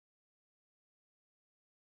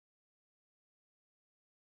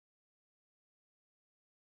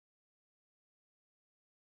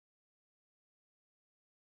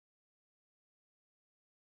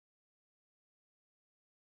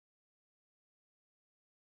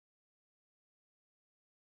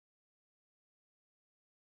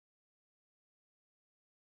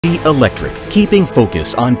VEICHI Electric, keeping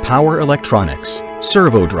focus on power electronics,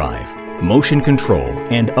 servo drive, motion control,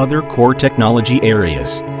 and other core technology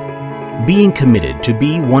areas. Being committed to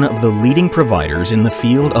be one of the leading providers in the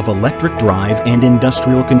field of electric drive and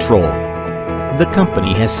industrial control, the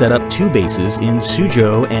company has set up 2 bases in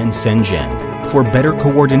Suzhou and Shenzhen for better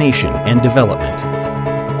coordination and development.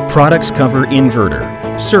 Products cover inverter,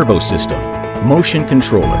 servo system, motion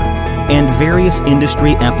controller, and various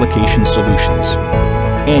industry application solutions.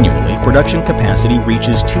 Annually, production capacity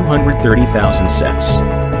reaches 230,000 sets.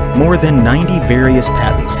 More than 90 various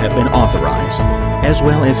patents have been authorized, as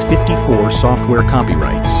well as 54 software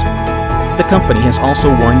copyrights. The company has also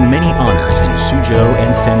won many honors in Suzhou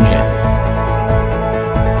and Shenzhen.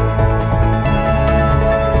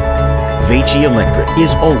 VEICHI Electric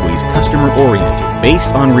is always customer-oriented,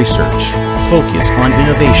 based on research, focused on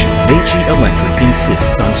innovation. VEICHI Electric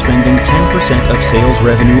insists on spending 10% of sales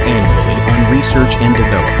revenue annually on research and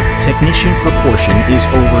development. Technician proportion is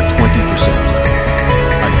over 20%.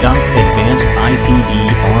 Adopt advanced IPD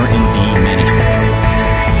R&D management model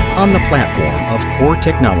on the platform of core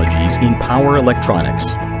technologies in power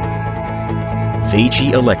electronics.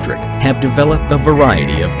 VEICHI Electric have developed a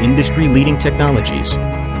variety of industry-leading technologies,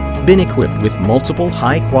 been equipped with multiple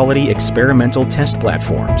high-quality experimental test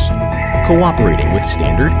platforms, cooperating with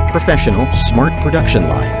standard, professional, smart production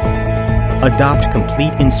line. Adopt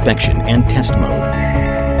complete inspection and test mode.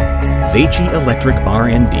 VEICHI Electric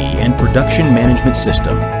R&D and production management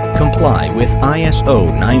system comply with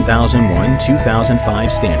ISO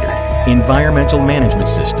 9001-2005 standard, environmental management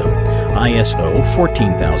system, ISO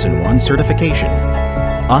 14001 certification,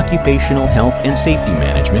 Occupational Health and Safety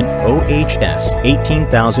Management OHS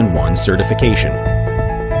 18001 certification.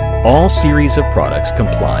 All series of products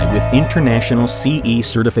comply with international CE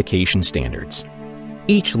certification standards.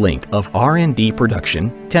 Each link of R&D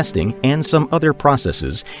production, testing, and some other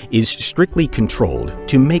processes is strictly controlled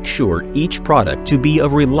to make sure each product to be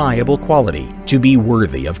of reliable quality, to be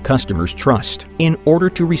worthy of customers' trust. In order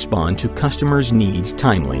to respond to customers' needs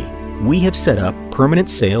timely, we have set up permanent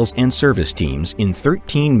sales and service teams in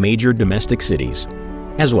 13 major domestic cities,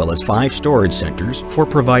 as well as 5 storage centers for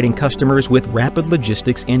providing customers with rapid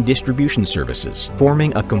logistics and distribution services,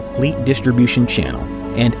 forming a complete distribution channel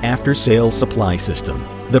and after-sales supply system.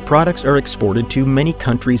 The products are exported to many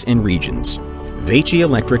countries and regions. VEICHI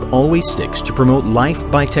Electric always sticks to promote life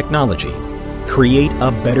by technology, create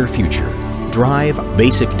a better future, drive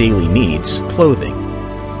basic daily needs, clothing,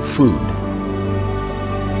 food,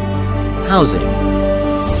 housing,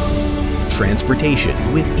 transportation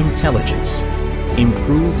with intelligence,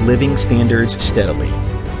 improve living standards steadily,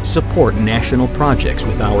 support national projects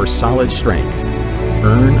with our solid strength,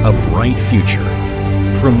 earn a bright future,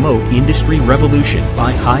 promote industry revolution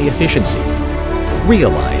by high efficiency,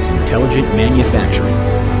 realize intelligent manufacturing,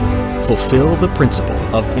 fulfill the principle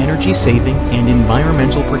of energy saving and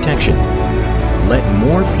environmental protection, let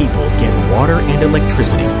more people get water and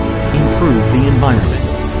electricity, improve the environment,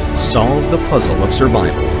 solve the puzzle of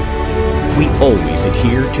survival. We always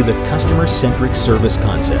adhere to the customer-centric service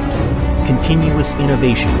concept, continuous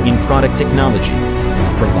innovation in product technology,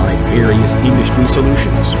 provide various industry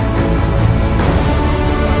solutions,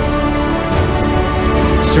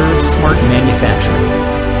 serve smart manufacturing,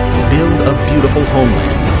 build a beautiful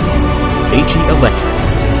homeland. VEICHI Electric,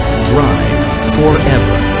 drive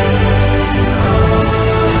forever.